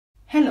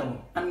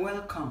Hello and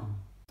welcome.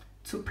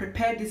 To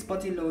prepare this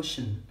body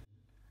lotion,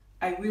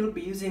 I will be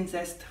using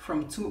zest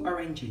from 2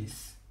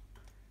 oranges.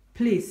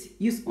 Please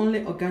use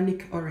only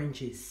organic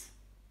oranges.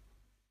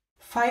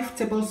 5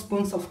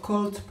 tablespoons of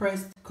cold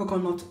pressed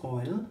coconut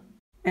oil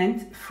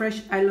and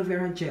fresh aloe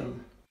vera gel.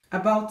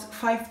 About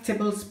 5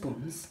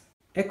 tablespoons,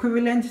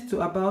 equivalent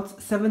to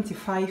about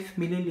 75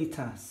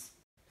 milliliters.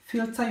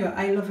 Filter your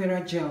aloe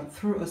vera gel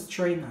through a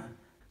strainer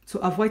to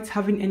avoid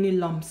having any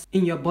lumps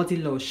in your body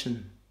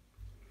lotion.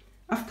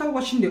 After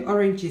washing the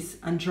oranges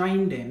and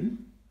drying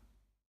them,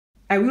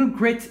 I will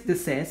grate the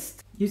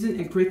zest using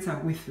a grater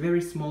with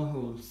very small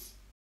holes.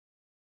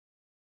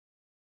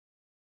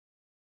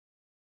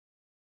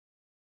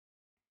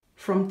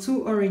 From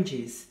 2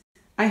 oranges,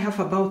 I have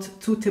about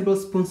 2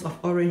 tablespoons of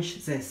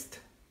orange zest.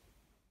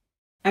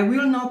 I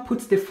will now put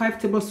the 5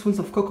 tablespoons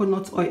of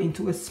coconut oil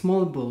into a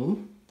small bowl.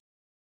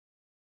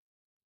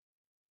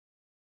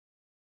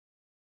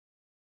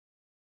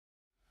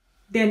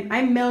 Then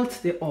I melt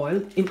the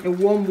oil in a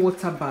warm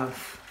water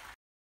bath.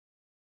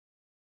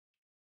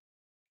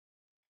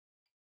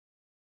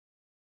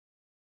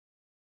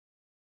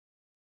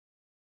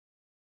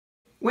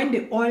 When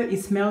the oil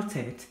is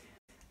melted,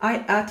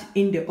 I add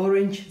in the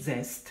orange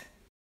zest.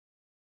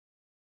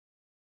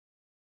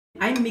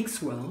 I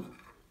mix well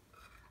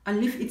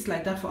and leave it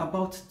like that for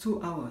about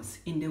 2 hours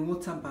in the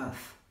water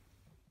bath.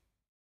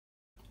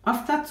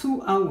 After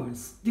 2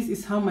 hours, this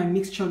is how my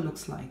mixture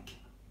looks like.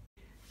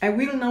 I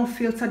will now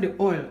filter the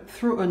oil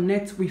through a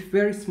net with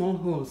very small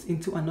holes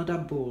into another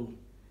bowl.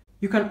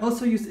 You can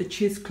also use a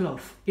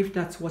cheesecloth if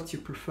that's what you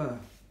prefer.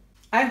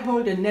 I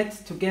hold the net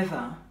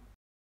together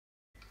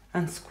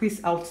and squeeze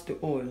out the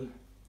oil.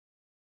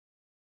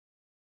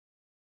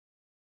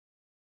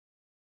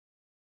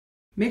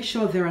 Make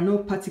sure there are no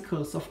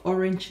particles of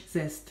orange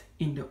zest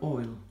in the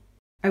oil.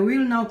 I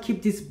will now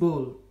keep this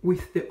bowl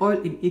with the oil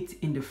in it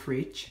in the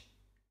fridge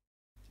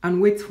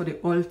and wait for the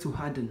oil to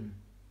harden.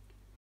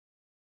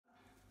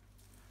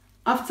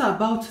 After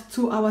about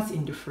 2 hours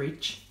in the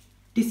fridge,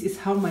 this is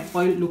how my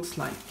oil looks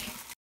like.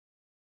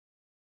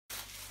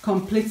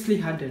 Completely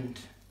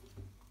hardened.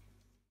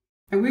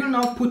 I will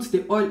now put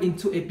the oil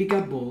into a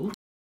bigger bowl.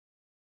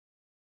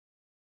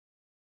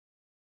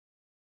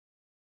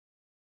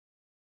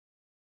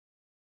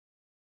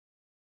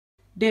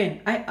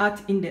 Then I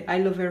add in the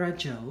aloe vera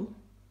gel.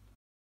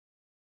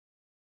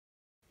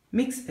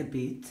 Mix a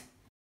bit.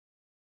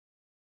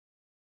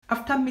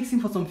 After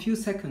mixing for some few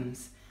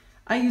seconds,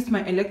 I use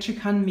my electric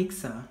hand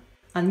mixer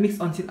and mix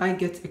until I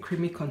get a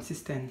creamy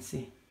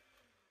consistency.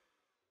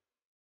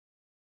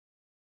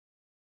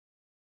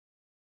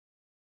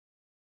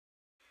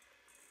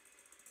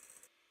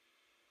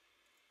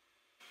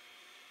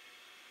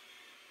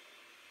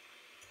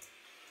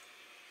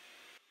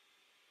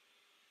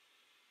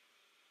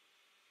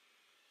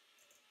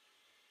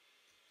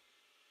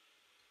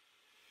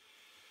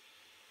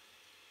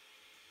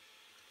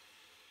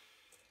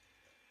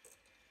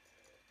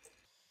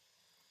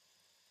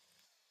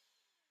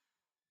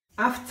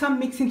 After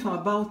mixing for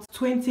about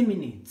 20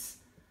 minutes,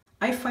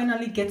 I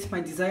finally get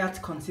my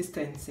desired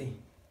consistency.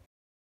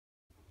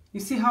 You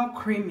see how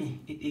creamy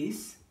it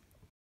is?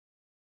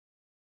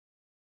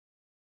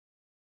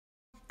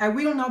 I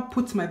will now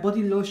put my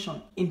body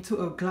lotion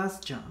into a glass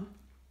jar.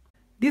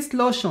 This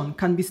lotion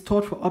can be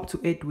stored for up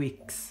to 8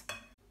 weeks.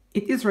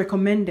 It is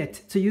recommended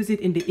to use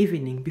it in the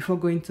evening before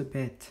going to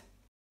bed.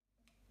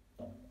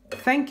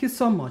 Thank you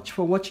so much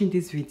for watching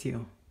this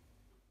video.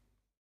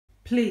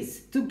 Please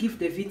do give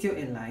the video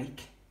a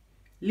like,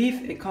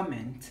 leave a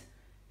comment,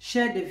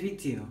 share the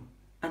video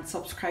and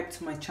subscribe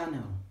to my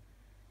channel.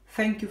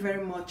 Thank you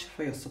very much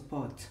for your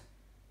support.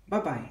 Bye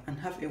bye and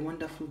have a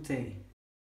wonderful day.